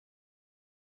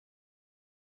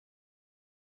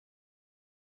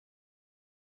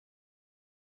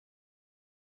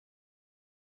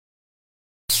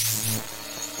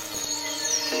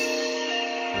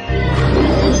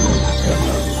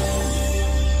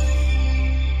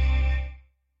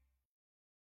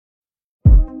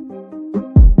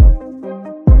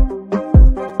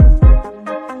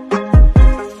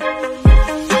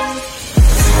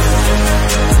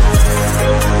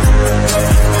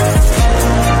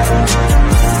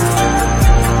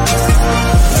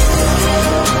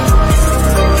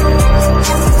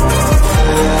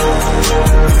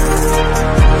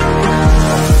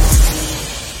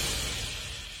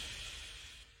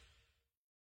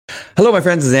Hello, my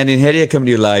friends. It's Andy and Hedia coming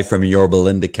to you live from Yorba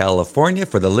Linda, California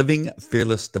for the Living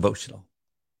Fearless Devotional,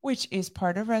 which is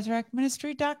part of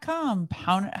resurrectministry.com,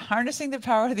 harnessing the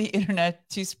power of the internet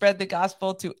to spread the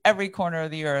gospel to every corner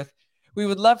of the earth. We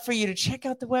would love for you to check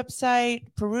out the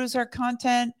website, peruse our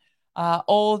content,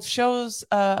 old shows,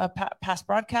 past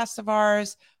broadcasts of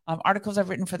ours, articles I've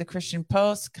written for the Christian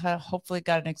Post. Hopefully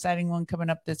got an exciting one coming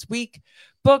up this week.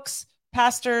 Books,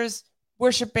 pastors,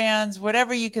 worship bands,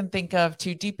 whatever you can think of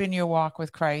to deepen your walk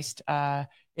with Christ.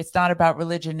 It's not about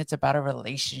religion. It's about a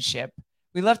relationship.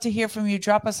 We love to hear from you.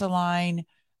 Drop us a line,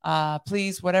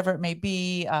 please, whatever it may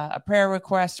be, a prayer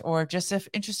request, or just an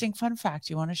interesting fun fact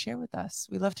you want to share with us.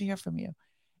 We love to hear from you.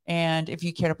 And if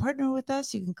you care to partner with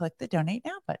us, you can click the Donate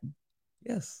Now button.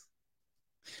 Yes.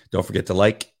 Don't forget to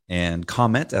like and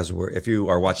comment if you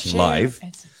are watching live,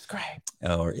 and subscribe.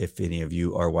 Or if any of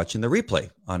you are watching the replay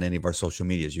on any of our social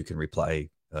medias, you can reply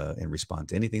and respond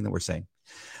to anything that we're saying.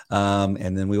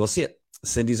 And then we will see it.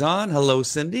 Cindy's on. Hello,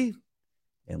 Cindy.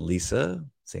 And Lisa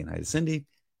saying hi to Cindy.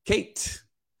 Kate,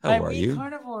 how are you?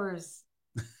 Carnivores.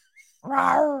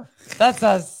 That's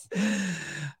us.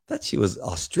 Thought she was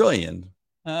Australian.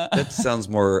 That sounds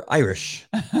more Irish.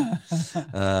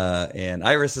 And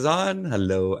Iris is on.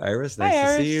 Hello, Iris.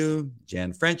 Nice to see you.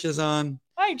 Jan French is on.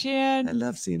 Hi, Jan. I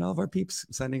love seeing all of our peeps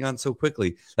signing on so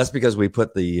quickly. That's because we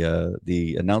put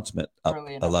the announcement up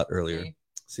a lot earlier.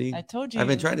 See, I told you. I've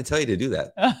been trying to tell you to do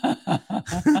that.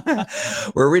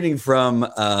 We're reading from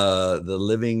the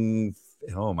Living.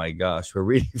 Oh my gosh, we're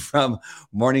reading from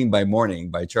Morning by Morning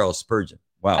by Charles Spurgeon.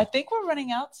 Wow. I think we're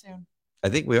running out soon. I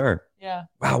think we are. Yeah.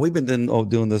 Wow, we've been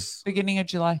doing this beginning of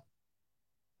July.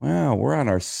 Wow, we're on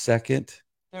our second.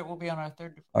 There will be on our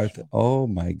third. Oh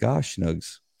my gosh,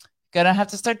 Nugs. Gonna have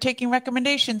to start taking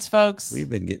recommendations, folks. We've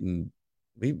been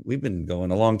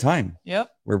going a long time.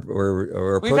 Yep.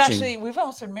 We're approaching. We've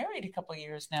also been married a couple of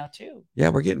years now too. Yeah,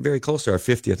 we're getting very close to our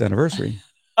 50th anniversary.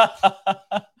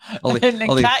 only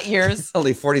cat years.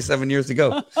 Only 47 years to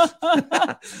go.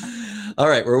 All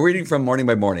right, we're reading from Morning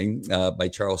by Morning by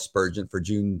Charles Spurgeon for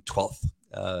June 12th.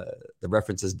 The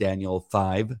reference is Daniel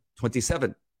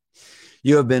 5:27.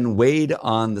 You have been weighed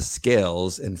on the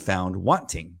scales and found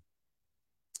wanting.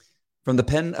 From the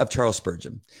pen of Charles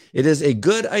Spurgeon, it is a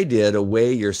good idea to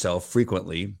weigh yourself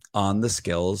frequently on the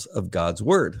scales of God's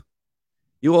word.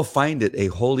 You will find it a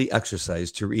holy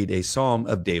exercise to read a psalm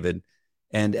of David,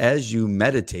 and as you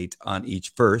meditate on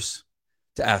each verse,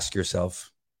 to ask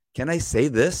yourself, can I say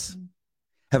this?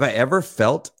 Have I ever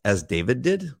felt as David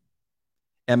did?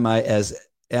 Am I as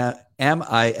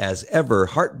ever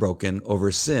heartbroken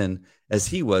over sin as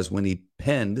he was when he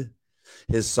penned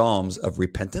his psalms of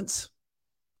repentance?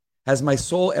 Has my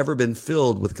soul ever been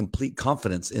filled with complete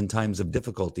confidence in times of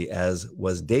difficulty, as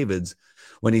was David's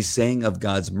when he sang of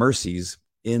God's mercies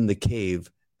in the cave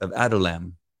of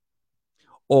Adullam,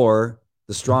 or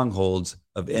the strongholds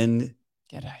of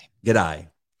En-Gedi?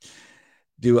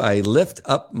 Do I lift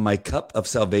up my cup of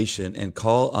salvation and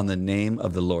call on the name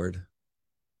of the Lord?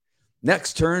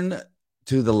 Next, turn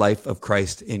to the life of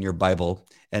Christ in your Bible,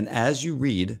 and as you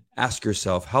read, ask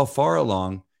yourself how far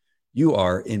along you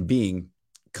are in being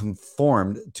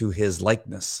conformed to his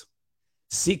likeness.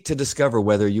 Seek to discover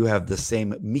whether you have the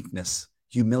same meekness,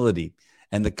 humility,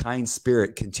 and the kind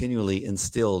spirit continually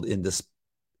instilled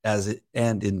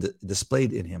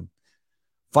displayed in him.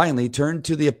 Finally, turn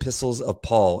to the epistles of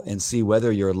Paul and see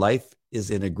whether your life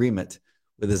is in agreement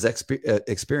with his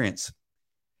experience.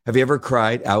 Have you ever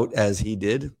cried out as he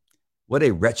did? What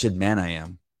a wretched man I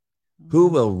am. Who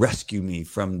will rescue me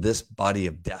from this body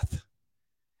of death?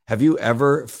 Have you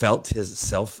ever felt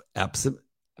his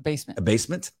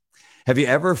abasement? Have you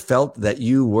ever felt that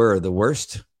you were the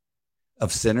worst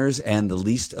of sinners and the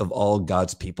least of all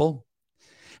God's people?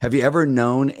 Have you ever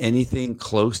known anything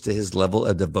close to his level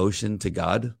of devotion to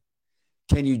God?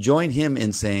 Can you join him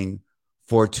in saying,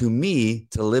 for to me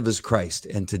to live is Christ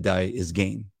and to die is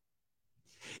gain?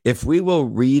 If we will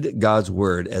read God's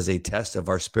word as a test of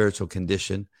our spiritual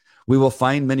condition, we will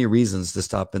find many reasons to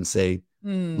stop and say,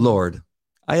 Lord,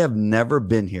 I have never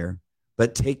been here,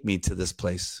 but take me to this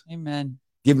place. Amen.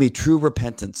 Give me true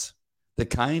repentance, the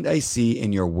kind I see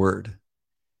in your word.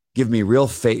 Give me real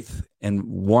faith and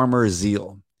warmer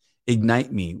zeal.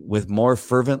 Ignite me with more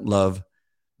fervent love.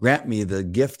 Grant me the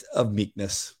gift of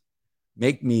meekness.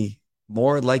 Make me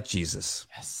more like Jesus.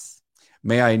 Yes.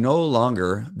 May I no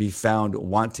longer be found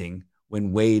wanting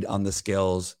when weighed on the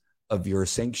scales of your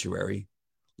sanctuary,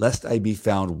 lest I be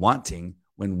found wanting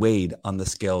when weighed on the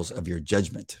scales of your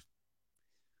judgment.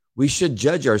 We should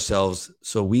judge ourselves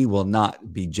so we will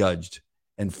not be judged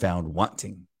and found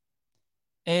wanting.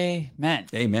 Amen.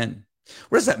 Amen.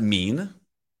 What does that mean?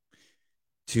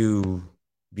 to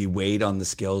be weighed on the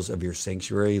scales of your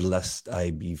sanctuary, lest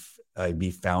I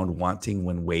be found wanting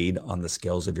when weighed on the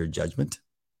scales of your judgment?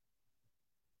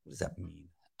 What does that mean?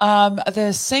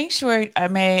 The sanctuary,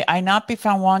 may I not be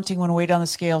found wanting when weighed on the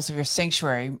scales of your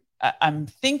sanctuary. I'm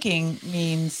thinking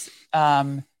means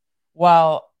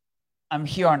while I'm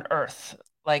here on earth,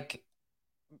 like,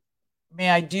 may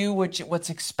I do what's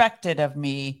expected of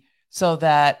me so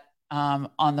that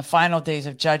on the final days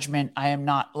of judgment, I am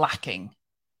not lacking,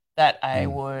 that I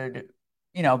would,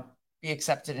 be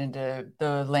accepted into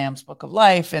the Lamb's Book of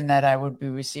Life, and that I would be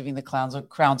receiving the crowns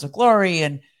of glory,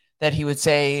 and that he would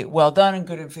say, well done,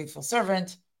 good and faithful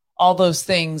servant, all those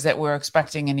things that we're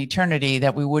expecting in eternity,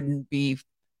 that we wouldn't be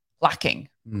lacking.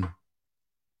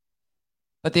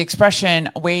 But the expression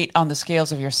weight on the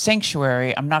scales of your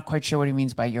sanctuary, I'm not quite sure what he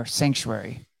means by your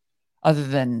sanctuary, other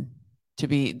than to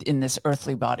be in this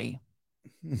earthly body.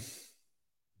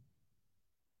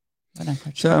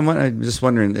 So I'm just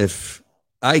wondering if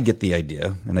I get the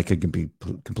idea, and I could be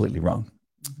completely wrong,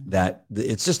 that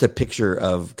it's just a picture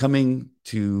of coming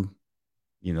to,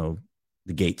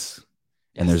 the gates,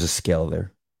 and there's a scale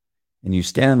there, and you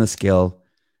stand on the scale,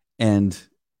 and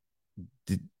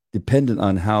dependent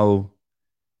on how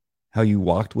you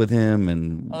walked with him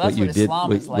and what you did,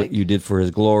 what you did for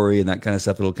his glory and that kind of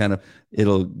stuff,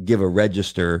 it'll give a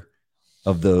register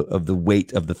of the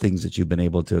weight of the things that you've been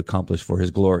able to accomplish for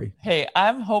his glory. Hey,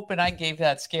 I'm hoping I gave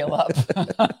that scale up,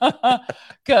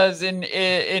 because in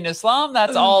Islam,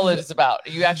 that's all it is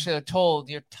about. You actually are told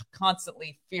you're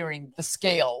constantly fearing the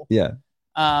scale. Yeah.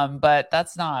 But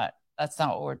that's not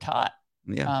what we're taught.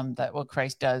 Yeah. That what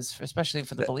Christ does, especially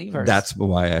for the believers. That's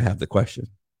why I have the question.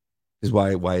 Is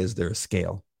why is there a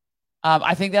scale?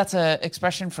 I think that's an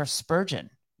expression for Spurgeon.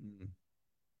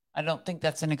 I don't think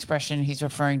that's an expression he's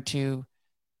referring to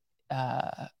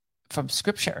from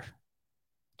Scripture.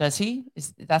 Does he?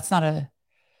 That's not a.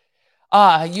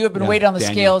 You have been weighed on the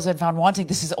scales and found wanting.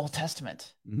 This is Old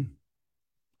Testament.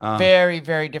 Very,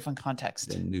 very different context.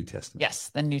 The New Testament. Yes,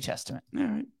 the New Testament. All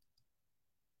right.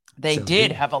 They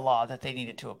did have a law that they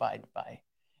needed to abide by.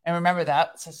 And remember,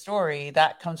 that's a story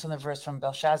that comes from the verse from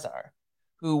Belshazzar,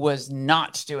 who was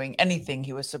not doing anything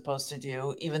he was supposed to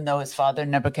do, even though his father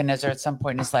Nebuchadnezzar at some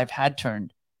point in his life had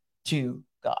turned to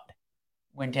God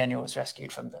when Daniel was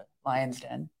rescued from the lion's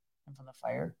den and from the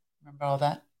fire. Remember all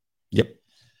that? Yep.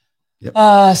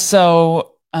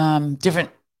 So different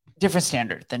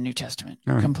standard than New Testament.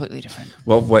 Right. Completely different.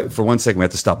 Well, wait, for 1 second, we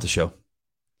have to stop the show.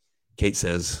 Kate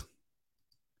says,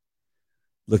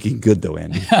 looking good though,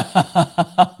 Andy.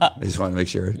 I just want to make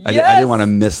sure. Yes. I didn't want to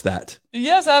miss that.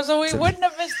 Yes, absolutely. Wouldn't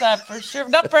have missed that for sure.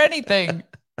 Not for anything.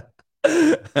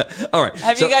 All right.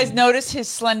 Have you guys noticed his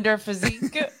slender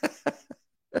physique?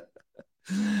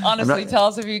 Honestly, tell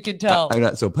us if you can tell. I'm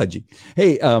not so pudgy.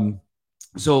 Hey,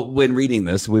 so when reading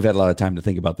this, we've had a lot of time to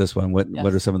think about this one. What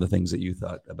are some of the things that you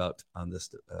thought about on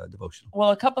this devotional?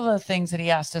 Well, a couple of things that he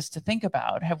asked us to think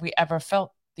about. Have we ever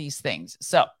felt these things?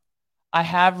 So I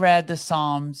have read the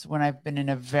Psalms when I've been in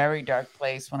a very dark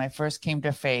place, when I first came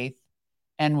to faith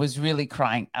and was really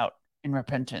crying out in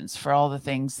repentance for all the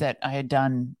things that I had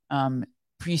done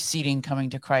preceding coming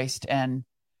to Christ. And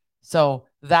so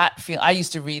I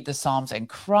used to read the Psalms and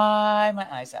cry my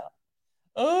eyes out.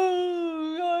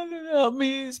 Oh, God, help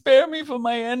me, spare me from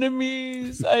my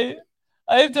enemies. I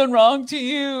have done wrong to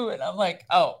you. And I'm like,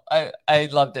 I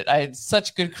loved it. I had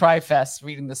such good cry fest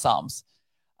reading the Psalms.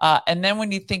 And then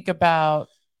when you think about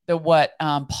what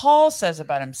Paul says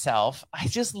about himself, I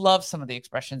just love some of the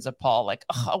expressions of Paul, like,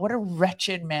 oh, what a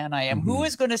wretched man I am. Mm-hmm. Who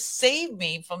is going to save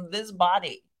me from this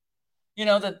body?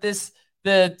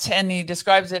 And he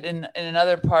describes it in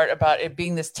another part about it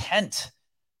being this tent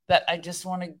that I just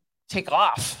want to take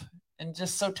off and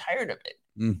just so tired of it.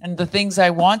 And the things I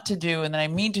want to do and that I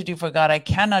mean to do for God, I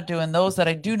cannot do. And those that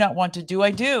I do not want to do, I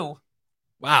do.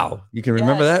 Wow. You can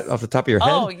remember that off the top of your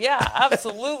head? Oh, yeah,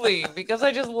 absolutely. Because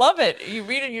I just love it. You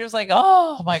read it and you're just like,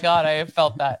 oh, my God, I have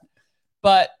felt that.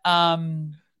 But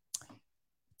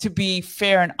to be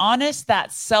fair and honest,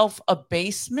 that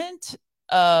self-abasement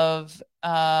of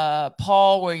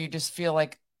Paul, where you just feel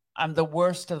like I'm the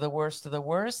worst of the worst of the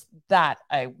worst, that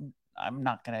I'm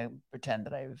not going to pretend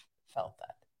that I've felt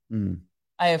that.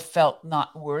 I have felt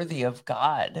not worthy of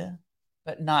God,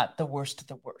 but not the worst of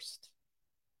the worst.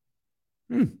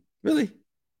 Really?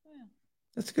 Yeah.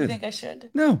 That's good. You think I should?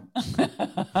 No.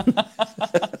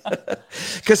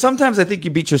 Because sometimes I think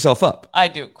you beat yourself up. I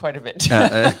do quite a bit.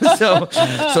 So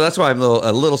that's why I'm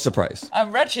a little surprised.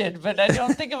 I'm wretched, but I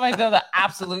don't think of myself the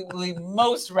absolutely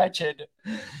most wretched.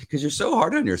 Because you're so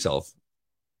hard on yourself.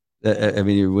 I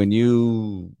mean, when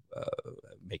you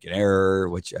make an error,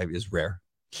 which is rare,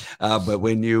 But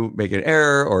when you make an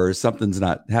error or something's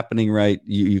not happening right,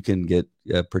 you can get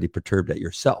pretty perturbed at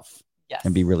yourself. Yes.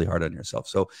 And be really hard on yourself.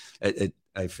 So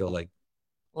I feel like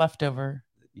leftover.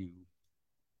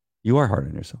 You are hard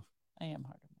on yourself. I am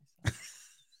hard on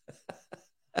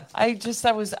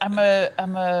myself.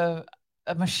 I'm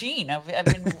a machine. I've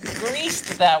been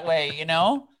greased that way, you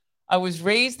know. I was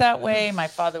raised that way. My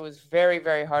father was very,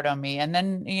 very hard on me. And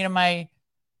then, you know, my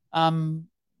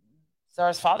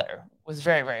Zara's father was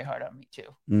very, very hard on me too.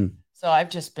 Mm. So I've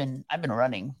been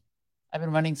running. I've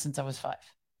been running since I was 5.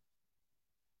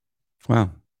 Wow.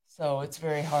 So it's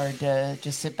very hard to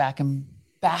just sit back and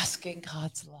bask in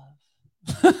God's love.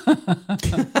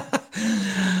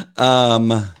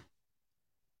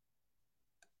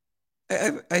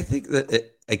 I think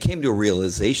that I came to a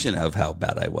realization of how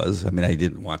bad I was. I mean, I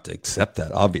didn't want to accept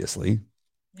that, obviously.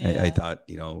 Yeah. I thought,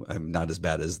 you know, I'm not as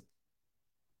bad as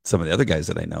some of the other guys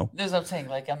that I know. That's what I'm saying.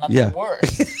 Like, I'm not the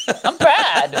worst. I'm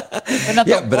bad, but not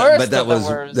the worst.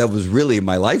 But that was really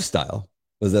my lifestyle,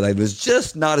 was that I was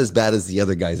just not as bad as the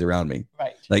other guys around me.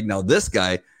 Right. Like, now this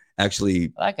guy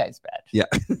actually. That guy's bad. Yeah.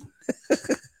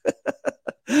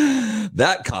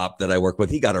 That cop that I work with,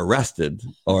 he got arrested,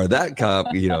 or that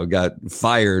cop, you know, got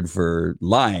fired for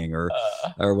lying or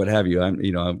what have you.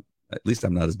 At least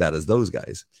I'm not as bad as those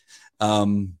guys.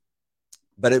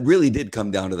 But it really did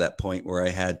come down to that point where I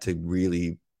had to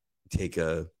really take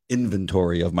a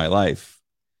inventory of my life.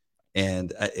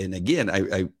 And again,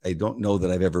 I don't know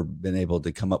that I've ever been able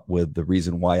to come up with the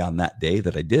reason why on that day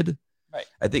that I did. Right.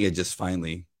 I think I just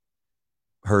finally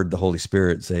heard the Holy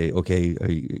Spirit say, okay,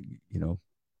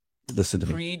 listen to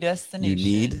me. Predestination. You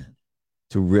need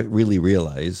to really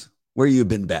realize where you've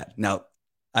been bad. Now,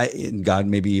 and God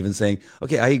maybe even saying,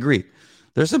 okay, I agree.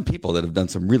 There's some people that have done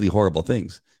some really horrible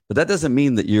things, but that doesn't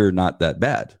mean that you're not that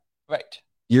bad. Right.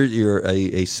 You're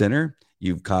a sinner.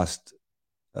 You've cost,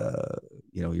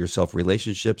 yourself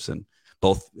relationships, and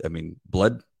both,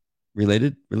 blood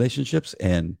related relationships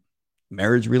and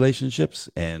marriage relationships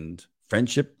and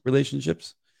friendship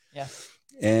relationships. Yeah.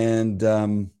 And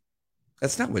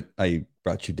that's not what I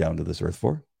brought you down to this earth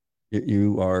for.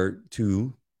 You are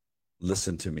to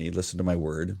listen to me, listen to my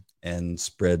word, and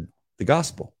spread the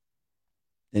gospel.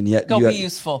 And yet be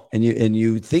useful. And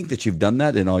you think that you've done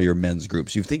that in all your men's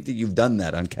groups. You think that you've done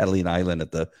that on Catalina Island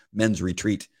at the men's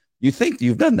retreat. You think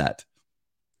you've done that.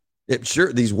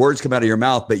 Sure, these words come out of your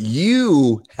mouth, but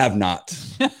you have not.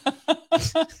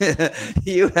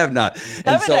 You have not.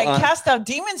 Haven't I cast out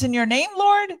demons in your name,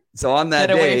 Lord? So on that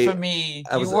day, get away day, from me,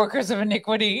 you workers of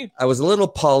iniquity. I was a little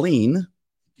Pauline.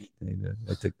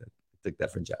 I took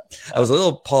that from Jack. I was a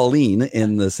little Pauline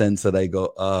in the sense that I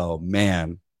go, oh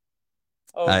man,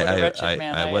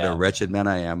 what a wretched man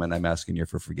I am, and I'm asking you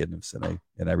for forgiveness, and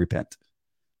I repent,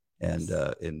 and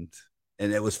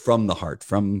it was from the heart,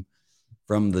 from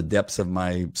the depths of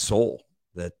my soul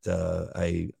that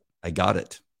I got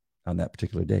it on that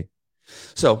particular day.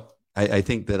 So I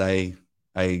think that I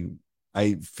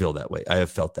feel that way. I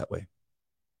have felt that way.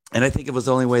 And I think it was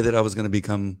the only way that I was going to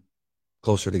become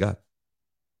closer to God.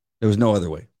 There was no other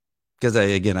way. Because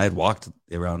I had walked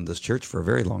around this church for a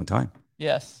very long time.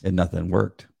 Yes. And nothing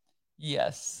worked.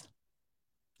 Yes.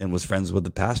 And was friends with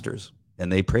the pastors.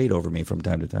 And they prayed over me from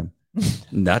time to time.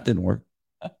 And that didn't work.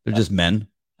 They're just men.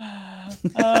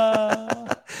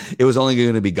 It was only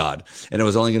going to be God, and it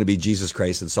was only going to be Jesus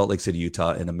Christ in Salt Lake City,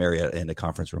 Utah, in a Marriott in a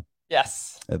conference room.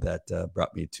 Yes, that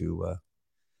brought me to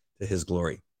His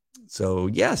glory. So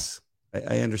yes,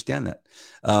 I understand that.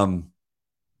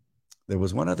 There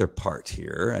was one other part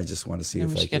here. I just want to see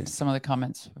if I can get to some of the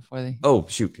comments before they. Oh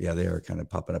shoot, yeah, they are kind of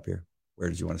popping up here. Where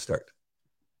did you want to start?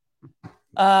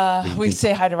 We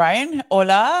say hi to Ryan.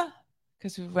 Hola.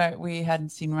 Because we hadn't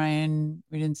seen Ryan.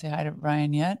 We didn't say hi to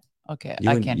Ryan yet. Okay,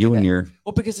 I can't do that.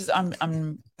 Well, because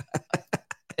I'm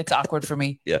it's awkward for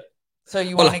me. Yeah. So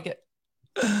you want to get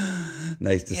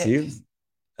nice to see you.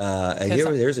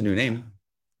 Here's a new name.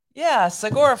 Yeah,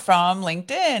 Sagor from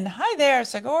LinkedIn. Hi there,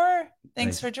 Sagor.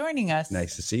 Thanks for joining us.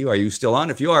 Nice to see you. Are you still on?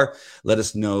 If you are, let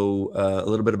us know a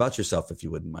little bit about yourself, if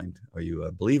you wouldn't mind. Are you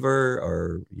a believer,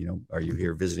 or are you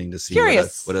here visiting to see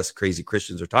what us crazy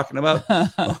Christians are talking about,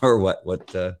 or what?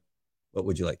 What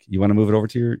would you like? You want to move it over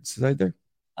to your side there?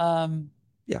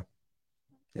 Yeah.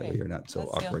 Well, you're not so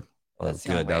awkward. That's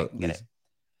good.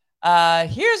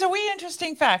 Here's a wee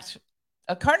interesting fact.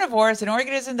 A carnivore is an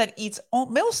organism that eats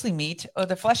mostly meat or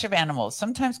the flesh of animals.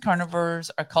 Sometimes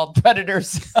carnivores are called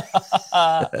predators.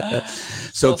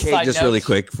 So Kate, just really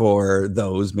quick for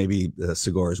those, maybe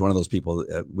Sagor is one of those people.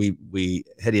 We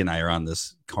Hetty and I are on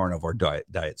this carnivore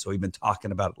diet. So we've been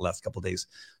talking about it the last couple of days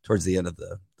towards the end of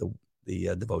the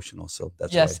devotional. So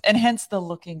that's yes, why. and hence the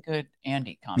looking good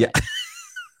Andy comment. Yeah.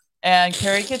 And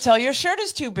Carrie can tell your shirt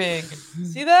is too big.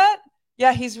 See that?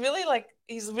 Yeah, he's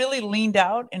really leaned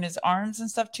out in his arms and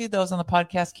stuff too. Those on the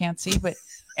podcast can't see, but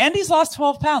Andy's lost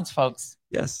 12 pounds, folks.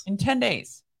 Yes. In 10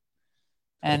 days.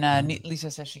 And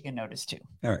Lisa says she can notice too.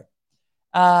 All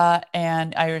right.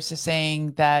 And Iris is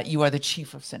saying that you are the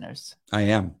chief of sinners. I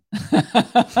am.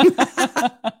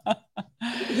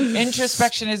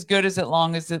 Introspection is good as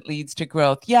long as it leads to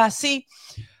growth. Yeah, see,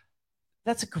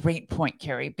 that's a great point,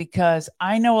 Carrie, because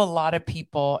I know a lot of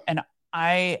people, and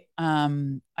I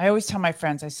always tell my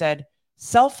friends, I said,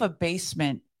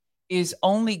 self-abasement is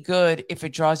only good if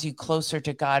it draws you closer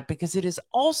to God, because it is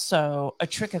also a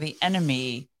trick of the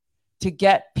enemy to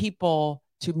get people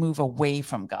to move away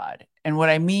from God. And what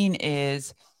I mean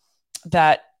is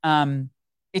that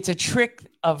it's a trick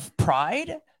of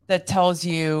pride that tells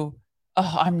you,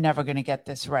 oh, I'm never going to get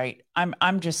this right.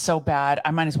 I'm just so bad.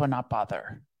 I might as well not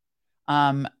bother.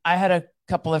 I had a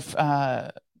couple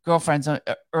of girlfriends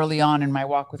early on in my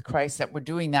walk with Christ that were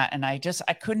doing that. And I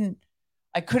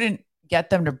couldn't get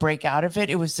them to break out of it.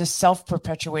 It was this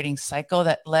self-perpetuating cycle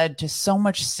that led to so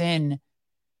much sin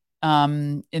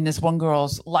in this one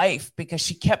girl's life, because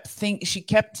she kept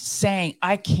saying,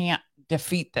 I can't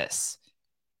defeat this.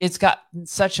 It's got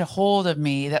such a hold of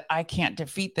me that I can't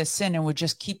defeat this sin, and would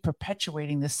just keep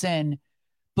perpetuating the sin,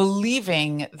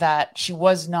 believing that she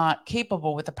was not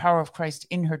capable with the power of Christ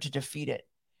in her to defeat it.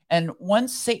 And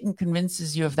once Satan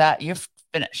convinces you of that, you're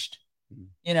finished.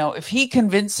 You know, if he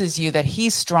convinces you that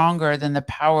he's stronger than the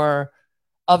power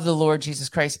of the Lord Jesus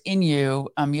Christ in you,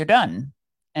 you're done.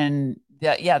 And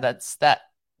that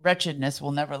wretchedness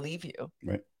will never leave you.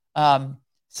 Right.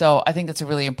 So I think that's a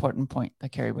really important point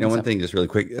that Carrie brings up. One thing just really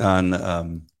quick on,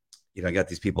 I got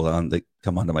these people that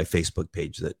come onto my Facebook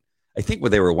page that I think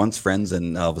they were once friends,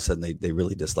 and all of a sudden they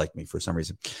really dislike me for some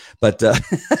reason. But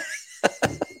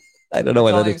I don't know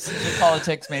what that is.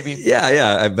 Politics, maybe.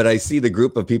 Yeah. But I see the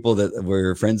group of people that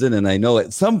we're friends in, and I know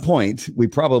at some point we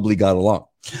probably got along.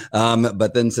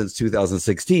 But then since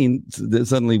 2016,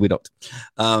 suddenly we don't.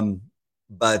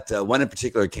 But one in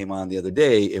particular came on the other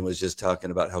day and was just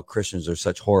talking about how Christians are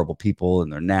such horrible people,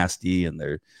 and they're nasty, and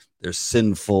they're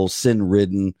sinful,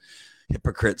 sin-ridden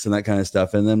hypocrites and that kind of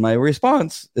stuff. And then my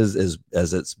response is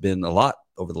as it's been a lot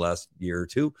over the last year or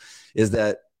two, is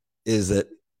that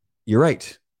you're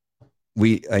right.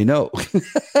 I know.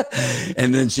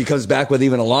 And then she comes back with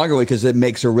even a longer one, because it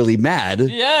makes her really mad.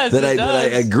 Yes, that I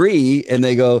agree. And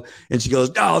she goes,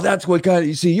 no, that's what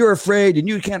you see, you're afraid and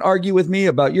you can't argue with me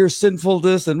about your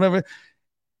sinfulness and whatever.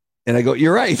 And I go,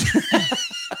 you're right.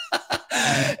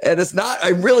 And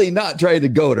I'm really not trying to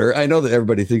goad her. I know that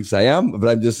everybody thinks I am, but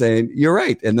I'm just saying, you're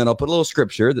right. And then I'll put a little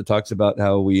scripture that talks about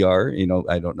how we are,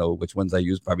 I don't know which ones I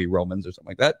use, probably Romans or something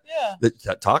like that. Yeah.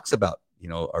 That talks about,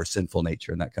 our sinful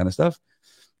nature and that kind of stuff.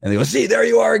 And they go, see, there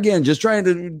you are again, just trying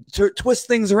to twist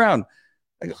things around.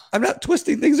 I go, I'm not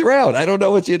twisting things around. I don't know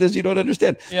what it is you don't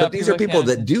understand. Yeah, but these are people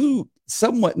that do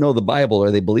somewhat know the Bible, or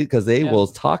they believe, because they will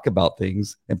talk about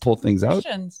things and pull things out.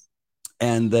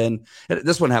 And then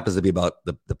this one happens to be about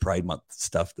the Pride Month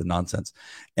stuff, the nonsense.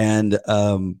 And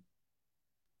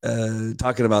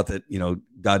talking about that,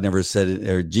 God never said it,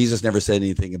 or Jesus never said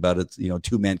anything about it.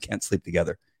 Two men can't sleep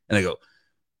together. And I go,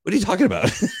 what are you talking about?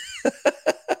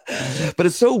 But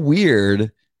it's so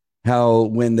weird how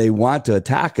when they want to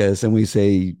attack us and we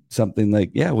say something like,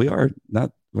 yeah, we're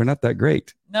not that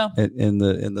great. No. And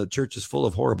the church is full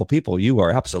of horrible people. You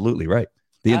are absolutely right.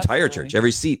 The entire church,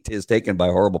 every seat is taken by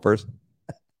a horrible person.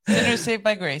 Sinners saved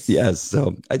by grace. Yes.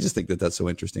 So I just think that that's so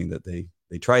interesting that they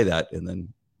try that. And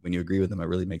then when you agree with them, it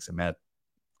really makes them mad.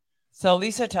 So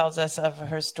Lisa tells us of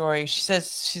her story. She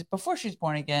says before she's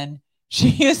born again, she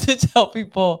used to tell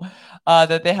people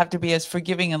that they have to be as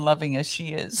forgiving and loving as she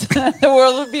is. The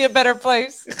world would be a better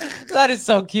place. That is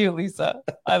so cute, Lisa.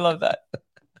 I love that.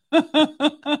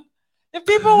 If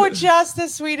people were just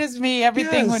as sweet as me,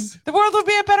 the world would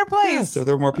be a better place. Yeah, so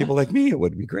there were more people like me, it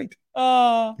would be great.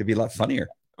 It'd be a lot funnier.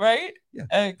 Right?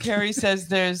 Yeah. Carrie says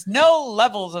there's no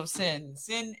levels of sin.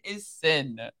 Sin is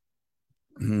sin.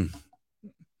 Mm.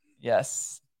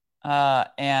 Yes.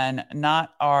 And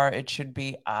not R, it should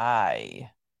be I.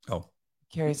 Oh.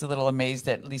 Carrie's a little amazed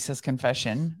at Lisa's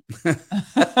confession.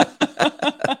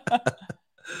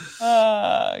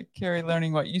 Carrie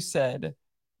learning what you said.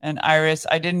 And Iris,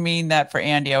 I didn't mean that for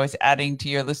Andy. I was adding to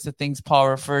your list of things Paul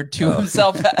referred to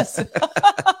himself as.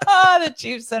 The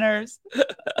chief sinners.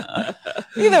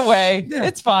 Either way,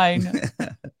 it's fine.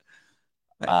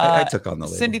 I took on the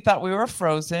label. Cindy thought we were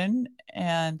frozen,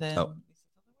 and then we're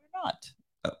not.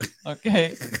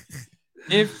 Okay.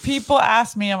 If people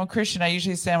ask me I'm a Christian, I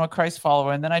usually say I'm a Christ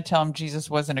follower, and then I tell them Jesus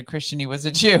wasn't a Christian, he was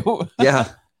a Jew. Yeah.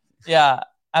 Yeah,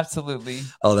 absolutely.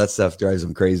 Oh, that stuff drives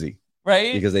them crazy.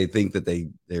 Right? Because they think that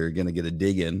they're going to get a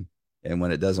dig in. And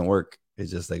when it doesn't work,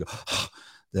 it's just like, oh,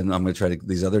 then I'm going to try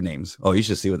these other names. Oh, you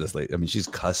should see what this lady, I mean, she's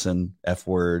cussing, F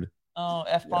word. Oh,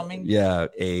 F-bombing? Yeah.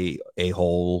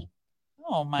 A-hole.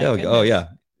 Oh, my goodness. Oh, yeah.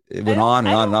 It went on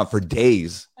and on and on for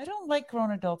days. I don't like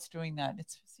grown adults doing that.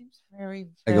 It seems very,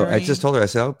 I just told her, I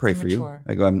said, I'll pray immature.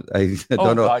 for you. I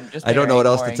don't know. God, I don't know what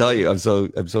else to tell you. I'm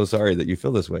so sorry that you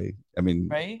feel this way. I mean,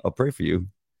 right? I'll pray for you.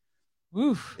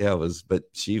 Oof. Yeah, but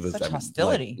she was such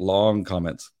hostility. Like, long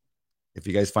comments. If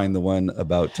you guys find the one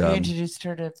about, you introduced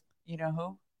her to, you know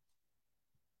who?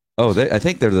 Oh, I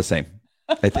think they're the same.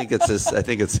 I think it's his. I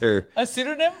think it's her. A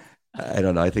pseudonym? I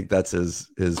don't know. I think that's his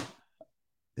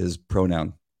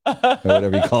pronoun or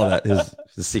whatever you call that.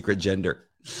 His secret gender.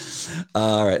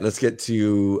 All right, let's get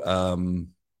to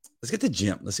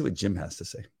Jim. Let's see what Jim has to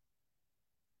say.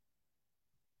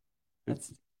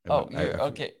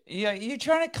 Okay. Yeah, you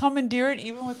trying to commandeer it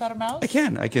even without a mouse? I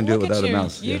can do it without a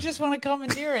mouse. You just want to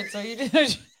commandeer it, so you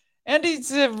just. Andy's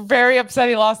very upset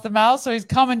he lost the mouse, so he's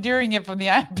commandeering it from the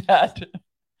iPad.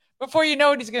 Before you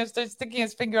know it, he's going to start sticking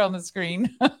his finger on the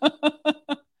screen.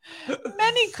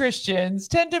 Many Christians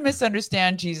tend to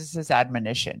misunderstand Jesus'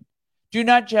 admonition. Do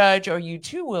not judge, or you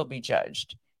too will be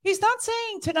judged. He's not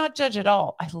saying to not judge at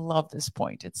all. I love this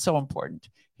point. It's so important.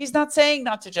 He's not saying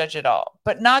not to judge at all,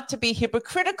 but not to be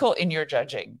hypocritical in your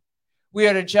judging. We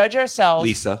are to judge ourselves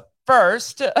Lisa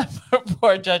first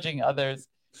before judging others.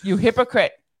 You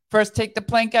hypocrite. First, take the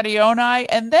plank out of your own eye,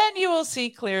 and then you will see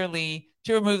clearly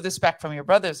to remove the speck from your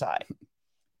brother's eye.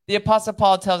 The Apostle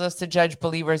Paul tells us to judge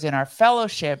believers in our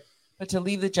fellowship, but to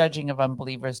leave the judging of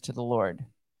unbelievers to the Lord.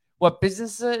 What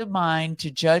business of mine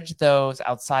to judge those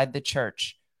outside the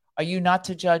church? Are you not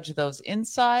to judge those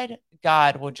inside?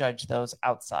 God will judge those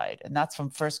outside. And that's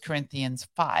from 1 Corinthians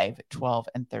 5:12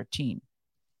 and 13.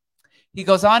 He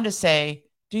goes on to say,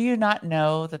 do you not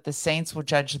know that the saints will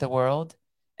judge the world?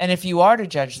 And if you are to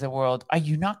judge the world, are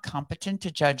you not competent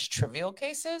to judge trivial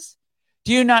cases?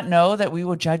 Do you not know that we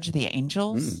will judge the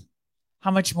angels? How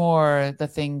much more the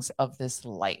things of this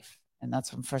life? And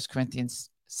that's from 1 Corinthians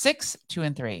 6:2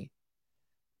 and 3.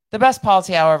 The best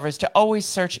policy, however, is to always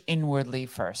search inwardly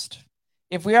first.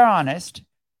 If we are honest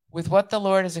with what the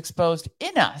Lord has exposed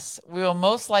in us, we will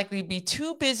most likely be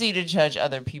too busy to judge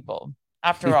other people.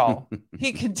 After all,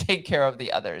 he can take care of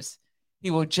the others.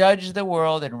 He will judge the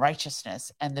world in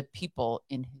righteousness and the people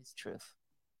in his truth.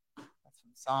 That's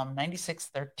from Psalm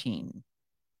 96:13.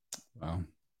 Wow.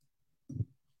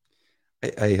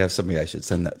 I have somebody I should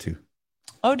send that to.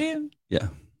 Oh, do you? Yeah.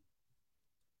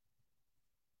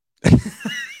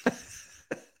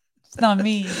 It's not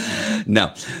me.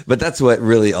 No, but that's what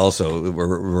really also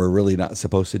we're really not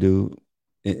supposed to do.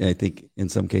 I think in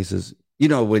some cases, you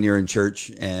know, when you're in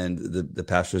church and the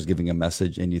pastor is giving a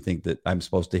message and you think that I'm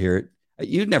supposed to hear it,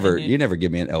 you never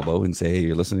give me an elbow and say, hey,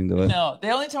 you're listening to it. No,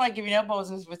 the only time I give you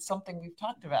elbows is with something we've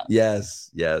talked about. Yes.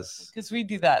 Because we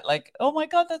do that. Like, oh my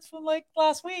God, that's from like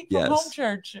last week from home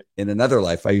church. In another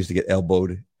life, I used to get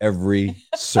elbowed every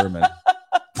sermon.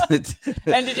 And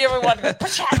did you ever want to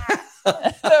go?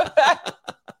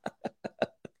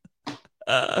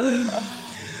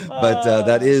 But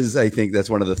that is, I think that's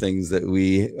one of the things that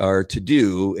we are to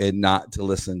do, and not to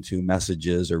listen to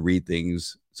messages or read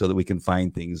things so that we can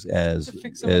find things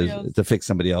to fix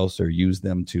somebody else or use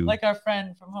them to. Like our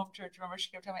friend from home church, remember, she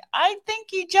kept telling me, I think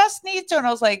he just needs to. And I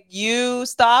was like, you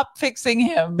stop fixing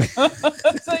him.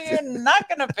 So you're not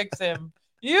going to fix him.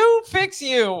 You fix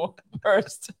you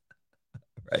first.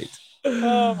 Right.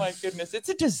 Oh my goodness. It's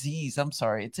a disease. I'm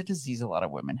sorry. It's a disease a lot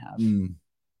of women have.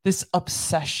 This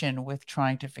obsession with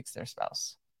trying to fix their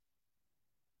spouse.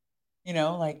 You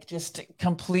know, like just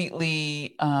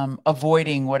completely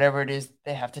avoiding whatever it is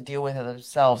they have to deal with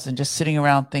themselves and just sitting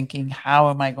around thinking, how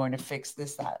am I going to fix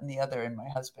this, that, and the other in my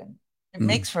husband? It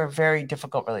makes for a very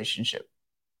difficult relationship.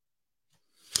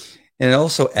 And it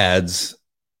also adds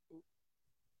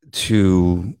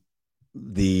to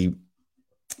the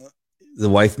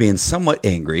wife being somewhat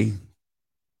angry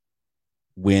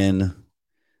when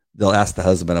they'll ask the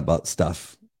husband about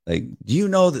stuff like, do you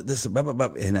know that this, blah, blah, blah,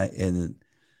 and I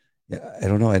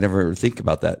don't know. I never think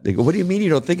about that. They go, what do you mean you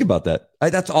don't think about that?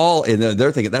 That's all. And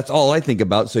they're thinking, that's all I think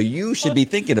about. So you should be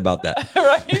thinking about that.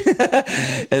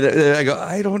 Right. And I go,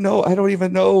 I don't know. I don't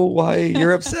even know why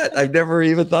you're upset. I've never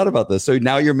even thought about this. So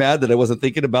now you're mad that I wasn't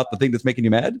thinking about the thing that's making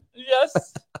you mad?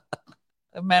 Yes.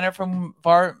 Men are from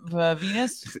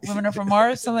Venus, women are from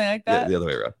Mars, something like that. Yeah, the other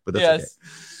way around. But that's okay.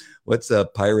 What's a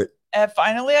pirate?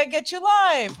 Finally, I get you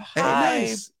live. Hey, Hi.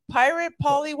 nice. Pirate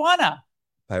Polywana.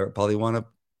 Pirate Polywana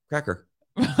Cracker.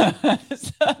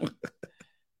 So,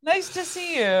 nice to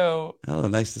see you. Oh,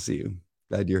 nice to see you.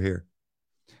 Glad you're here.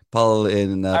 Paul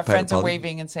and our Pirate friends are Polly.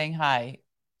 waving and saying hi.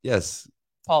 Yes.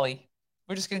 Polly.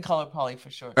 We're just going to call her Polly for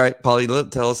short. All right, Polly,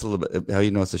 tell us a little bit how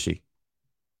you know it's a she.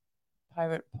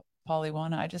 Pirate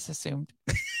Polywana. I just assumed.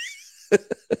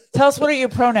 Tell us, what are your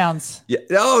pronouns? Yeah.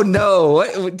 Oh, no.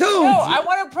 Don't. No, I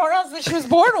want her pronouns that she was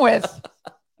born with.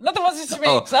 Not the ones that she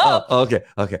makes up. Okay.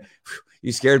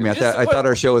 You scared me. I thought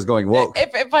our show was going woke.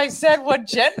 If I said, what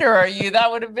gender are you,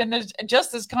 that would have been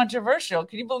just as controversial.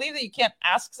 Can you believe that you can't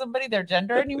ask somebody their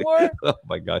gender anymore? Oh,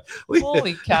 my God.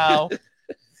 Holy cow.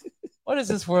 What does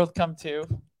this world come to?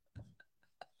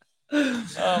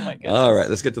 Oh, my God. All right.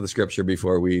 Let's get to the scripture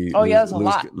before we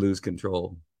lose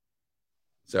control.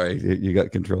 Sorry, you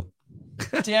got control.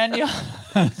 Daniel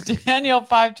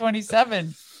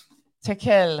 5:27.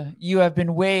 Tekel, you have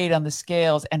been weighed on the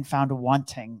scales and found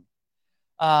wanting.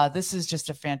 This is just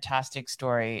a fantastic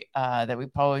story that we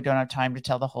probably don't have time to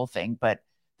tell the whole thing, but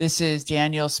this is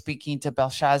Daniel speaking to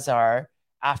Belshazzar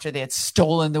after they had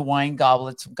stolen the wine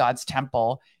goblets from God's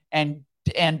temple, and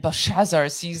Belshazzar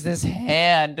sees this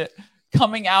hand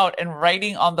coming out and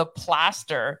writing on the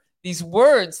plaster these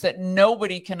words that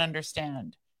nobody can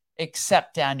understand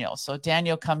except Daniel. So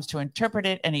Daniel comes to interpret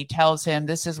it, and he tells him,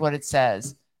 this is what it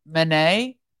says.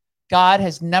 Mene, God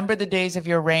has numbered the days of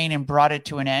your reign and brought it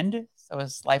to an end. So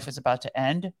his life was about to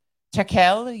end.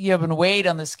 Tekel, you have been weighed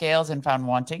on the scales and found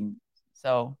wanting.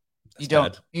 So you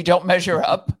don't measure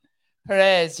up.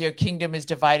 Perez, your kingdom is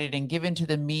divided and given to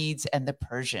the Medes and the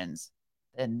Persians.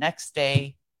 The next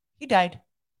day, he died.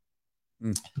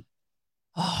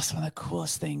 Oh, some of the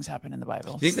coolest things happened in the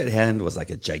Bible. Do you think that hand was like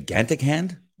a gigantic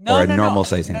hand? Or a normal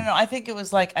size hand? No. I think it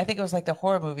was like the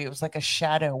horror movie. It was like a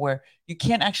shadow where you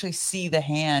can't actually see the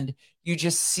hand. You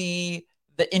just see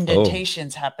the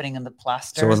indentations happening in the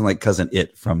plaster. So it wasn't like Cousin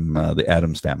It from the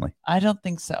Addams Family. I don't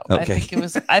think so. Okay.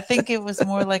 I think it was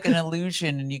more like an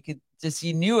illusion, and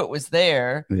you knew it was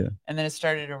there. Yeah. And then it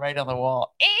started to write on the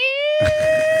wall.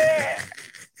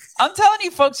 I'm telling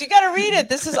you, folks, you got to read it.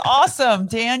 This is awesome.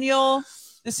 Daniel.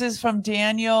 This is from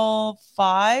Daniel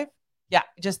 5. Yeah,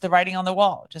 just the writing on the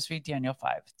wall. Just read Daniel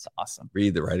 5. It's awesome.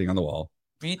 Read the writing on the wall.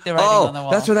 Read the writing on the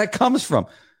wall. That's where that comes from.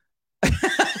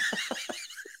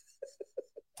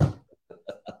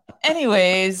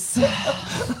 Anyways,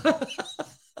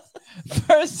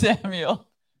 1 Samuel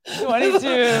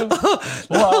 22.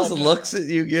 Those looks that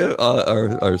you give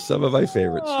are some of my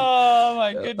favorites. Oh,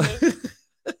 my goodness.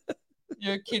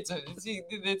 Your kids,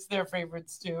 it's their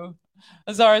favorites too.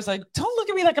 Azara's like, don't look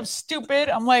at me like I'm stupid.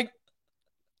 I'm like,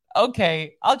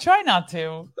 okay, I'll try not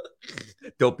to.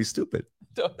 Don't be stupid.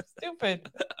 Don't be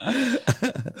stupid.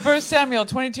 1 Samuel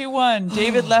 22:1.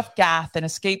 David left Gath and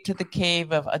escaped to the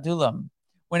cave of Adullam.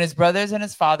 When his brothers and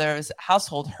his father's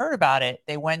household heard about it,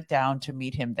 they went down to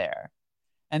meet him there.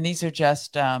 And these are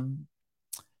just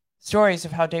stories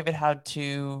of how David had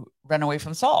to run away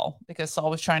from Saul because Saul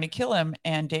was trying to kill him,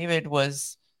 and David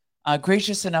was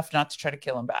gracious enough not to try to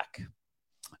kill him back.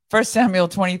 1 Samuel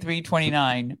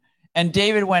 23:29. And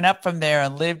David went up from there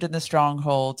and lived in the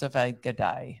strongholds of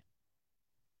Agadi.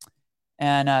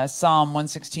 And Psalm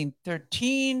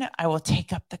 116:13, I will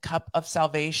take up the cup of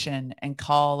salvation and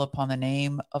call upon the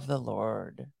name of the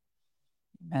Lord.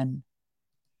 Amen.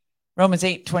 Romans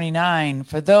 8:29,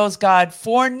 for those God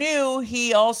foreknew,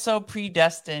 he also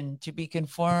predestined to be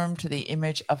conformed to the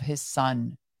image of his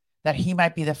Son, that he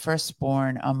might be the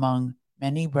firstborn among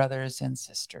many brothers and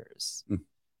sisters.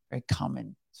 Very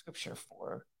common scripture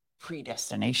for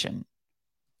predestination.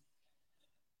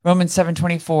 Romans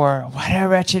 7:24, what a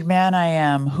wretched man I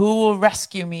am. Who will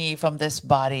rescue me from this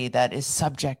body that is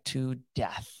subject to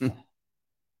death?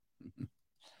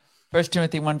 1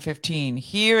 Timothy 1:15,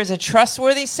 here is a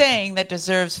trustworthy saying that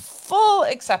deserves full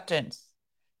acceptance.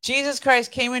 Jesus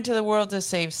Christ came into the world to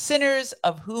save sinners,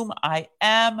 of whom I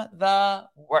am the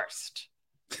worst.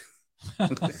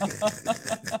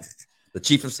 The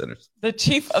chief of sinners. The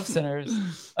chief of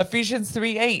sinners. Ephesians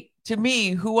 3:8, to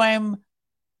me, who I am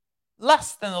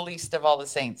less than the least of all the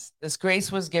saints, this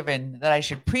grace was given that I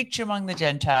should preach among the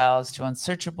Gentiles to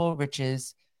unsearchable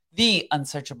riches, the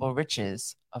unsearchable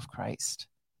riches of Christ.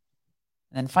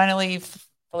 And then finally,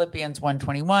 Philippians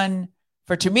 1:21,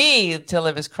 for to me to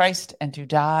live is Christ and to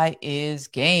die is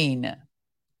gain.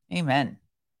 Amen.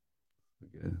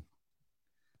 Good.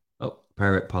 Oh,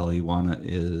 Pirate Polywana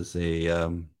is a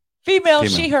female.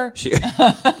 She, her.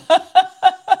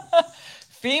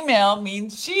 Female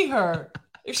means she, her.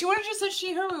 If she would have just said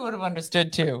she, her, we would have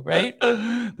understood too, right?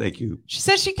 Thank you. She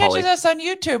says she catches us on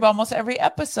YouTube almost every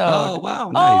episode. Oh, wow.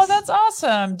 Nice. Oh, that's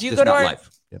awesome. Do you just go to not our live.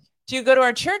 Yep. Do you go to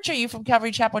our church? Are you from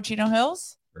Calvary Chapel, Chino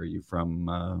Hills? Are you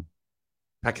from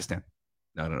Pakistan?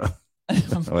 No, I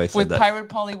don't know. With Pirate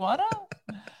Polywana?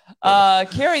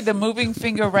 Carrie, the moving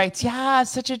finger writes, yeah,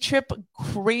 such a trip,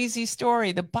 crazy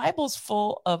story. The Bible's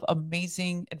full of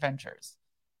amazing adventures.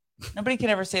 Nobody can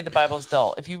ever say the Bible's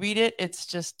dull. If you read it,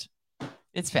 it's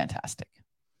fantastic.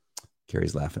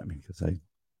 Carrie's laughing at me because I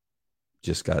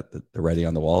just got the writing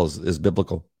on the wall is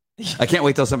biblical. I can't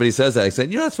wait till somebody says that. I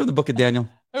said, that's from the book of Daniel.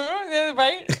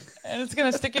 Right? And it's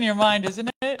going to stick in your mind, isn't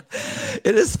it?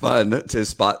 It is fun to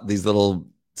spot these little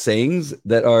sayings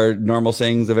that are normal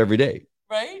sayings of every day.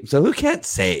 Right. So who can't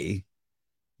say,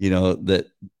 that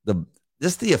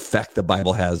just the effect the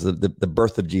Bible has, the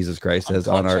birth of Jesus Christ has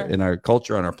in our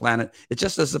culture, on our planet. It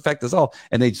just does affect us all.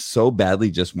 And they so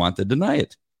badly just want to deny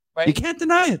it. Right. You can't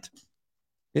deny it.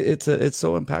 It's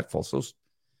so impactful.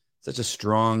 Such a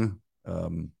strong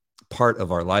part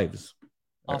of our lives.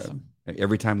 Awesome.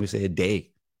 Every time we say a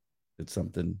day, it's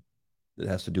something that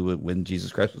has to do with when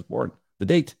Jesus Christ was born. The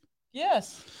date.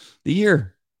 Yes. The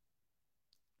year.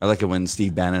 I like it when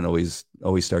Steve Bannon always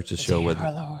starts the show with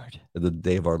the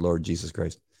day of our Lord Jesus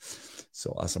Christ.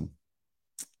 So awesome.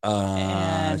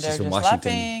 And they're just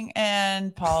laughing.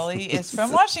 And Polly is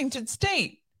from Washington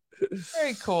State.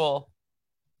 Very cool.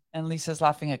 And Lisa's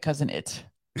laughing at Cousin It.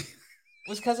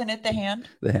 Was Cousin It the hand?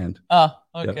 The hand. Oh,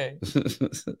 okay. Yep.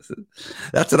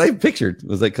 That's what I pictured. It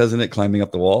was like Cousin It climbing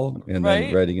up the wall and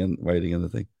then writing in the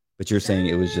thing. But you're saying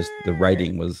it was just the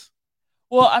writing was.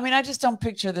 Well, I mean, I just don't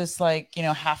picture this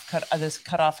half cut, this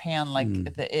cut off hand like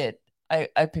the It.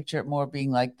 I picture it more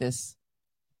being like this.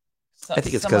 I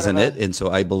think it's Cousin It, and so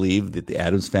I believe that the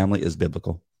Addams Family is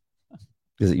biblical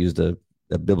because it used a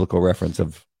biblical reference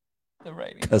of the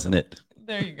writing. Cousin It.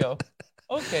 There you go.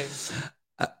 Okay.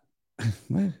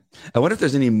 I wonder if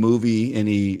there's any movie,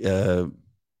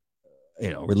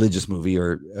 religious movie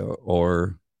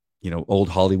or old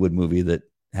Hollywood movie that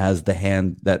has the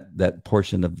hand, that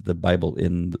portion of the Bible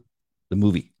in the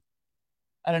movie.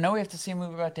 I don't know. We have to see a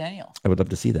movie about Daniel. I would love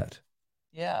to see that.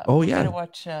 Yeah. Oh, we yeah. got to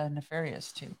watch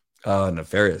Nefarious too.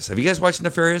 Nefarious. Have you guys watched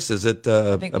Nefarious? Is it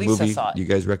a Lisa movie saw it. you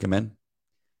guys recommend?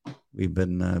 We've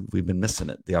been missing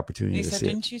it, the opportunity Lisa, to see it.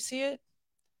 didn't you see it?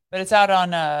 But it's out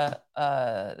on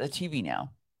the TV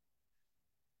now.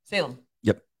 Salem.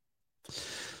 Yep.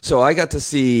 So I got to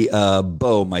see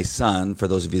Bo, my son. For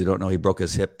those of you that don't know, he broke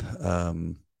his hip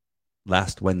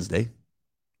last Wednesday.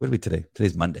 What are we today?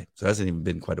 Today's Monday. So it hasn't even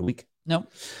been quite a week. No.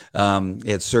 He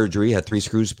had surgery, had 3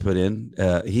 screws put in.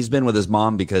 He's been with his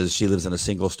mom because she lives in a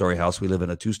single-story house. We live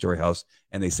in a 2-story house,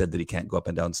 and they said that he can't go up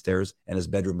and down stairs, and his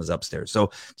bedroom is upstairs.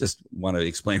 So just want to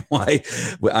explain why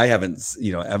I haven't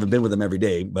been with him every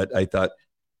day, but I thought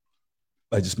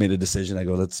I just made a decision. I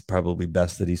go, that's probably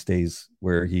best that he stays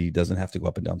where he doesn't have to go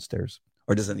up and down stairs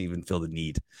or doesn't even feel the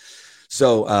need.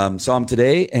 So saw him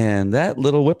today, and that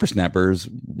little whippersnapper's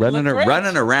running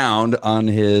around on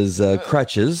his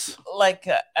crutches. Like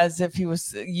as if he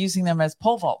was using them as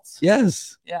pole vaults.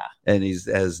 Yes. Yeah. And he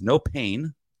has no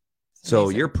pain. So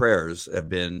your prayers have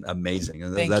been amazing.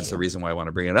 And that's the reason why I want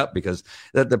to bring it up, because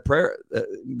the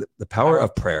power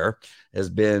of prayer has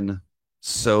been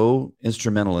so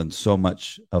instrumental in so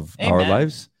much of our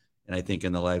lives. And I think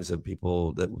in the lives of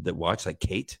people that watch, like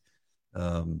Kate,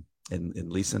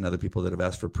 and Lisa and other people that have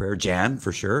asked for prayer. Jan,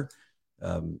 for sure.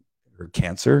 Her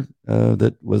cancer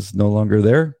that was no longer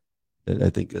there. That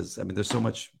I think there's so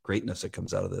much greatness that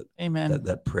comes out of it. Amen.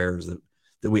 That prayers that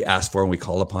we ask for and we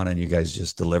call upon, and you guys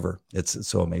just deliver. It's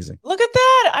so amazing. Look at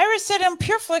that. Iris said on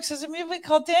PureFlix is a movie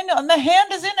called Daniel, and the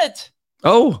hand is in it.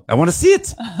 Oh, I want to see it.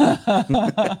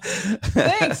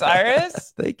 Thanks,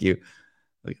 Iris. Thank you.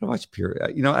 I gotta watch Pure.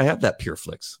 I have that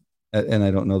PureFlix, and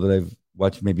I don't know that I've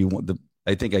watched maybe one.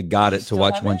 I think I got it to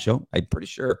watch one show. I'm pretty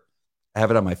sure I have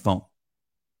it on my phone.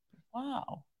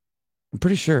 Wow. I'm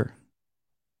pretty sure.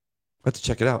 I have to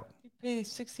check it out. You pay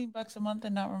 $16 a month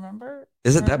and not remember?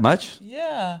 Is it that much?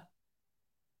 Yeah.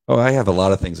 Oh, I have a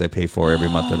lot of things I pay for every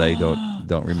month that I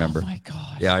don't remember. Oh my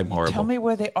gosh. Yeah, I'm horrible. Tell me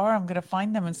where they are. I'm gonna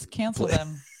find them and cancel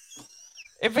them.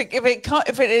 If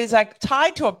it is like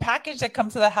tied to a package that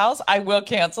comes to the house, I will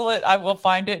cancel it. I will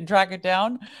find it and track it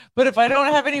down. But if I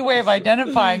don't have any way of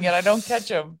identifying it, I don't catch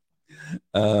them.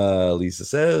 Lisa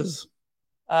says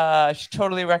she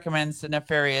totally recommends The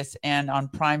Nefarious, and on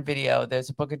Prime Video,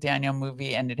 there's a Book of Daniel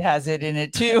movie, and it has it in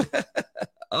it too.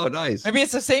 Oh, nice. Maybe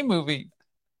it's the same movie.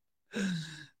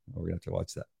 We're gonna have to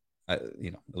watch that. At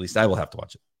least I will have to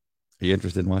watch it. Are you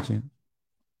interested in watching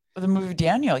it? The movie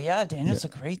Daniel, yeah, Daniel's a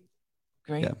great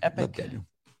epic. Daniel.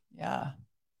 Yeah.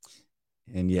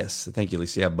 And yes, thank you,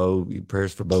 Lisa. Yeah, Bo,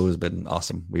 prayers for Bo has been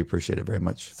awesome. We appreciate it very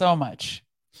much. So much.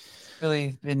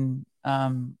 Really been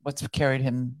what's carried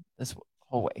him this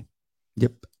whole way.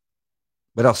 Yep.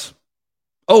 What else?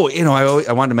 Oh,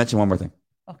 I wanted to mention one more thing.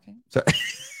 Okay. Sorry.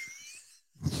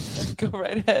 Go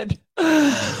right ahead.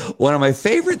 One of my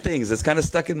favorite things that's kind of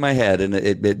stuck in my head, and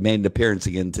it made an appearance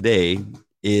again today,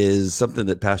 is something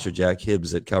that Pastor Jack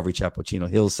Hibbs at Calvary Chapel Chino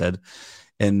Hills said.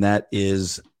 And that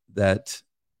is that,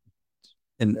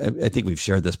 and I think we've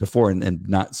shared this before, and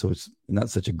not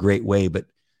such a great way, but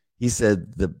he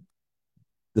said the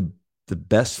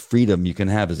best freedom you can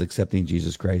have is accepting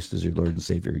Jesus Christ as your Lord and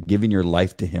Savior, giving your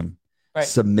life to him, right.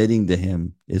 Submitting to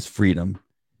him is freedom.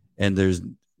 And there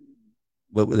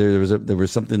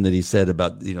was something that he said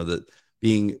about, that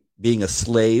being a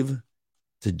slave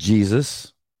to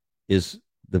Jesus is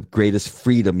the greatest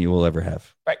freedom you will ever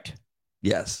have. Right.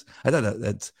 Yes. I thought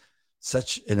that's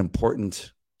such an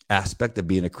important aspect of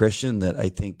being a Christian that I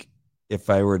think if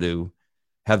I were to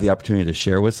have the opportunity to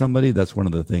share with somebody, that's one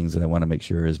of the things that I want to make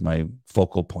sure is my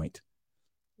focal point,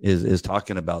 is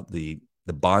talking about the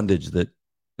bondage that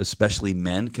especially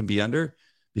men can be under,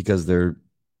 because their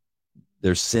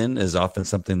sin is often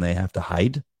something they have to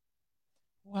hide.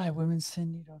 Why? Women's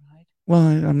sin you don't hide? Well,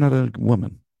 I'm not a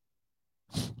woman.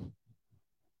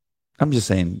 I'm just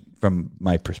saying from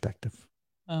my perspective.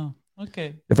 Oh,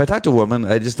 okay. If I talk to a woman,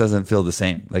 it just doesn't feel the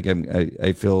same. Like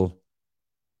I feel,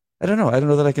 I don't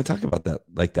know that I can talk about that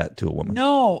like that to a woman.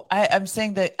 No, I'm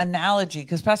saying the analogy,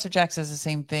 because Pastor Jack says the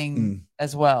same thing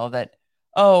as well, that,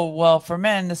 oh, well, for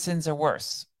men, the sins are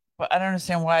worse. But I don't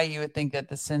understand why you would think that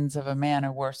the sins of a man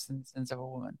are worse than the sins of a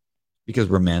woman. Because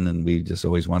we're men and we just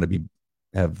always want to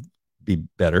be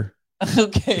better.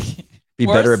 Okay. Be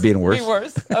worse? Better at being worse. Be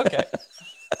worse. Okay.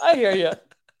 I hear you.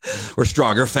 We're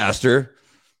stronger, faster,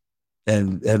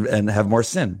 and have more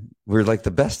sin. We're like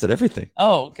the best at everything.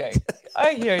 Oh, okay.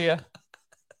 I hear you.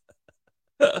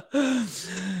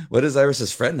 What does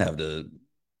Iris's friend have to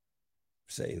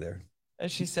say there?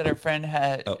 She said her friend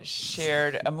had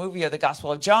shared a movie of the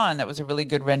Gospel of John that was a really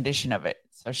good rendition of it.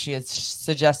 So she had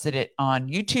suggested it on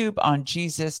YouTube on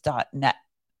Jesus.net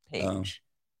page.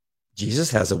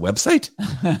 Jesus has a website?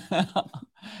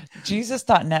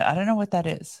 Jesus.net. I don't know what that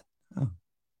is. Oh.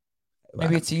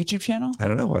 Maybe it's a YouTube channel? I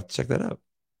don't know. I'll have to check that out.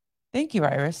 Thank you,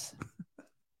 Iris.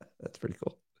 That's pretty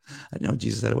cool. I didn't know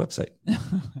Jesus had a website.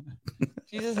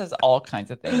 Jesus has all kinds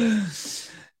of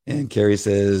things. And Carrie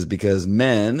says, because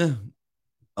men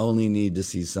only need to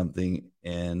see something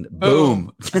and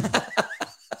boom.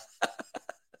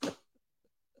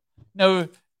 No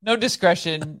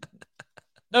discretion,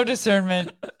 no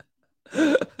discernment.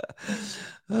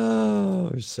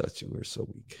 Oh, we're so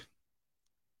weak.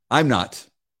 I'm not.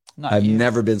 I've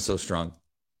never been so strong.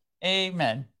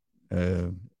 Amen.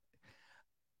 I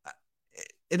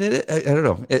don't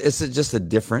know. It's just a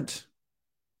different.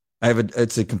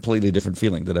 It's a completely different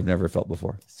feeling that I've never felt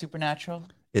before. Supernatural.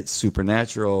 It's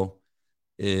supernatural.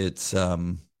 It's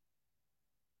again,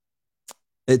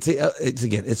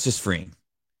 it's just freeing.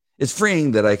 It's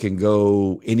freeing that I can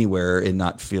go anywhere and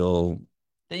not feel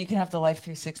that you can have the Life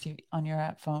 360 on your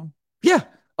app phone. Yeah.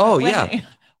 Oh, yeah.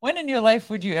 When in your life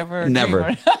would you ever?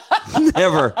 Never.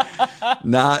 Never.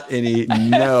 Not any.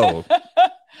 No.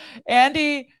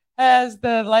 Andy has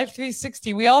the Life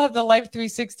 360. We all have the Life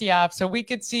 360 app, so we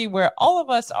could see where all of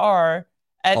us are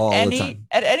at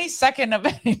any second of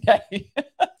any day.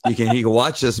 You can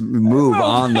watch us move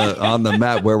on the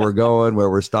map, where we're going, where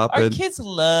we're stopping. Our kids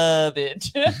love it.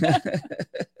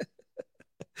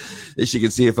 She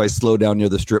can see if I slow down near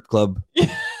the strip club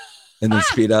and then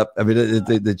speed up. I mean,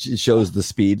 it shows the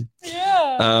speed.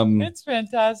 Yeah, it's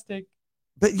fantastic.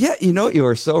 But yeah, you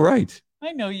are so right.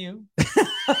 I know you.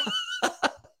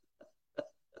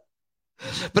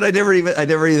 But I never even,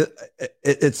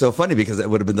 it's so funny because it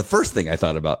would have been the first thing I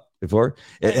thought about before.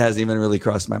 It hasn't even really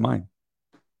crossed my mind.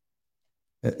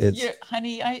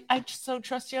 Honey, I so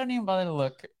trust you. I don't even bother to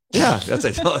look. Yeah,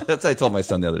 that's what I told my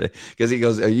son the other day, because he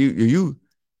goes, are you,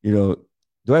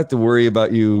 do I have to worry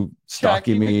about you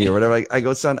stalking me or whatever? I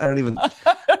go, son, I don't even,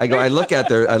 I look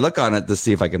on it to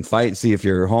see if I can see if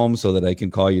you're home so that I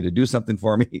can call you to do something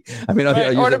for me. I mean,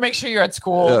 right. Or to make sure you're at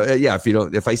school. Yeah.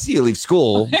 If I see you leave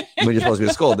school when you're supposed to be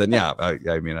at school, then yeah, I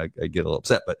get a little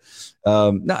upset, but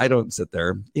no, I don't sit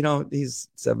there. He's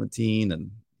 17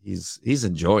 and he's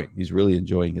really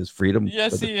enjoying his freedom.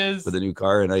 Yes, he is, with a new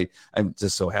car. And I'm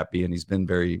just so happy. And he's been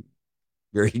very,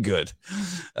 very good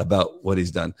about what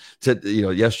he's done.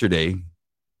 Yesterday,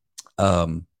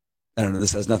 I don't know,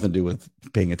 this has nothing to do with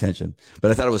paying attention,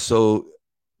 but I thought it was so,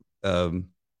 I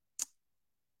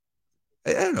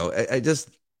don't know.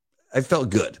 I felt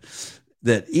good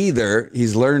that either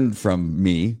he's learned from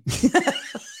me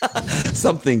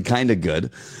something kind of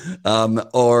good,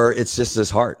 or it's just his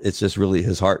heart. It's just really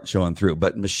his heart showing through.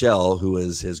 But Michelle, who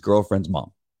is his girlfriend's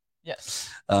mom, Yes.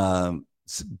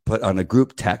 put on a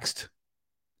group text,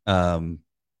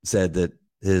 said that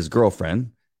his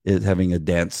girlfriend is having a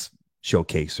dance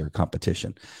showcase or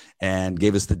competition, and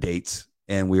gave us the dates,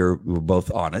 and we were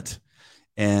both on it.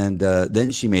 And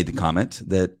then she made the comment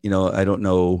that, I don't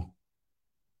know,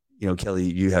 Kelly,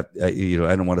 you have, I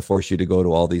don't want to force you to go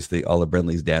to all of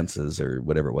Brentley's dances or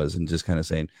whatever it was, and just kind of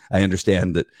saying, I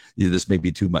understand that this may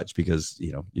be too much because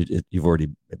you've already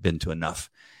been to enough.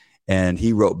 And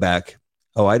he wrote back,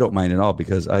 oh, I don't mind at all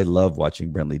because I love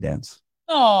watching Brentley dance.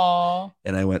 Oh.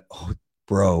 And I went, oh,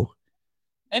 bro.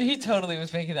 And he totally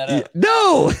was making that up.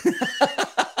 No.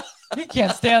 He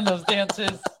can't stand those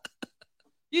dances.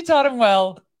 You taught him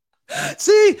well.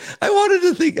 See, I wanted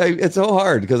to think it's so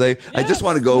hard because I just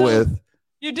want to go with.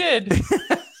 You did.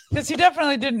 Because he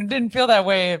definitely didn't feel that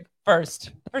way at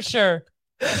first, for sure.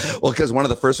 Well, because one of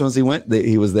the first ones he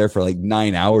was there for like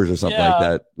 9 hours or something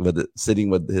like that, sitting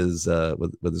with his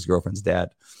with his girlfriend's dad,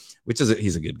 which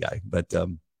he's a good guy, but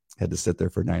had to sit there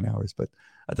for 9 hours. But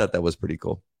I thought that was pretty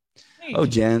cool. Neat. Oh,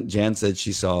 Jan said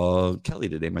she saw Kelly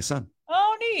today, my son.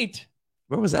 Oh, neat.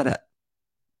 Where was that at?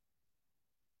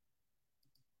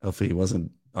 Hopefully he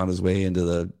wasn't on his way into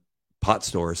the pot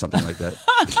store or something like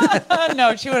that.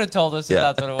 No, she would have told us if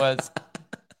that's what it was.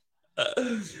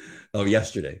 Oh,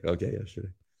 yesterday. Okay, yesterday.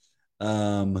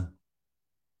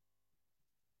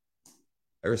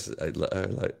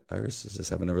 Iris is just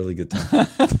having a really good time.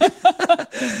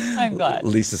 I'm glad.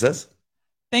 Lisa says,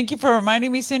 thank you for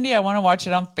reminding me, Cindy. I want to watch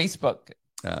it on Facebook.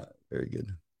 Very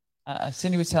good.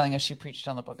 Cindy was telling us she preached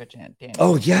on the book of Daniel.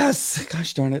 Oh, yes.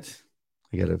 Gosh darn it.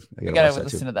 I gotta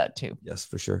listen to that too. Yes,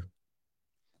 for sure.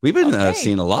 We've been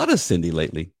seeing a lot of Cindy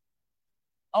lately.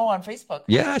 Oh, on Facebook.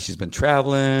 Yeah, she's been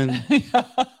traveling.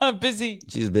 Busy.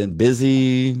 She's been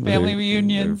busy. Family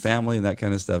reunions. Her family and that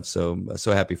kind of stuff. So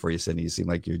happy for you, Cindy. You seem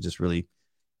like you're just really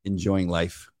enjoying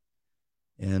life.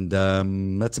 And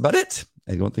that's about it.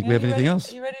 I don't think we have anything else.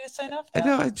 Are you ready to sign off? I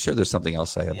know. I'm sure there's something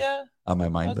else I have on my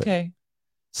mind. Okay.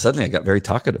 But suddenly I got very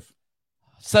talkative.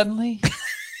 Suddenly?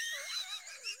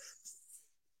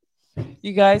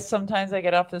 You guys, sometimes I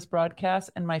get off this broadcast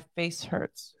and my face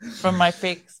hurts from my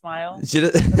fake smile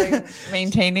that I'm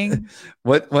maintaining.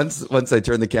 Once I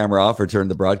turn the camera off or turn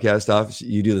the broadcast off,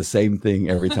 you do the same thing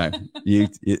every time.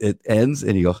 It ends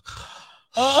and you go,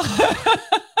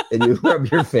 and you rub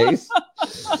your face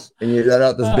and you let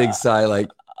out this big sigh like,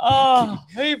 oh,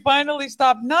 he finally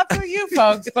stopped. Not for you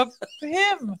folks, but for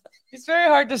him. It's very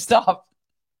hard to stop.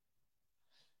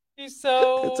 He's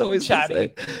so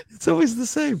chatty. It's always the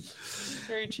same.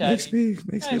 Very chatty.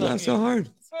 Makes me laugh so hard.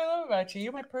 That's what I love about you.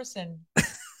 You're my person.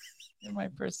 You're my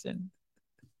person.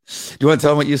 Do you want to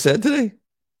tell him what you said today?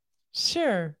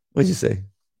 Sure. What'd you say?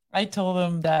 I told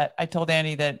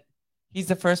Andy that he's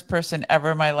the first person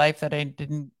ever in my life that I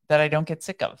don't get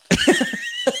sick of.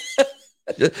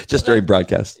 Just during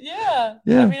broadcast. Yeah.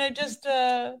 I mean,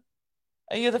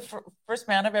 you're the first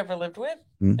man I've ever lived with.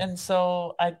 Mm-hmm. And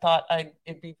so I thought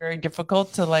it'd be very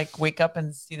difficult to like wake up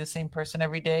and see the same person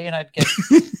every day. And I'd get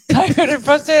tired and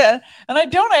frustrated. And I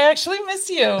don't. I actually miss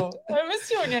you. I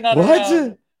miss you when you're not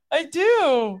around. I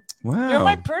do. Wow. You're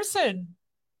my person.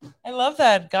 I love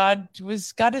that. God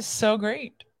is so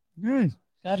great. Right.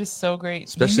 God is so great.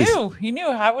 Especially, he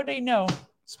knew. How would he know?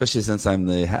 Especially since I'm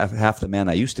the half the man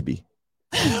I used to be.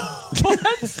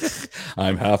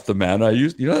 I'm half the man I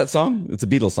used. You know that song? It's a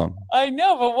Beatles song. I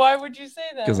know, but why would you say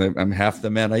that? Because I'm half the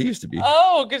man I used to be.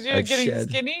 Oh, because you're getting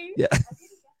skinny. Yeah.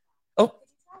 Oh,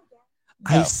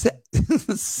 no. I said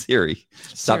Siri,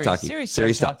 stop talking.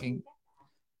 Siri, stop talking.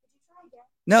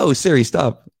 No, Siri,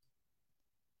 stop.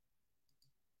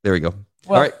 There we go.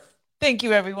 Well, all right. Thank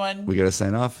you, everyone. We got to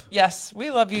sign off. Yes,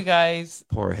 we love you guys.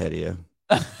 Poor Hedia.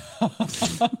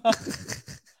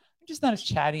 Just not as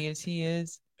chatty as he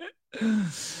is.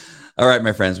 All right,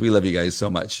 my friends, we love you guys so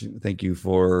much. Thank you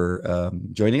for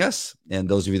joining us. And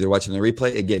those of you that are watching the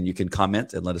replay, again, you can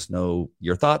comment and let us know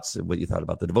your thoughts and what you thought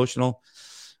about the devotional,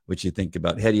 what you think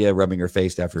about Hedia rubbing her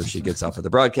face after she gets off of the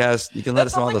broadcast. You can let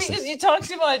us know all those things. You talk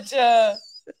too much. That's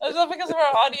not because of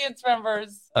our audience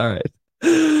members. All right.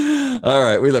 All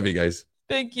right. We love you guys.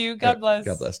 Thank you. God bless.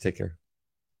 God bless. Take care.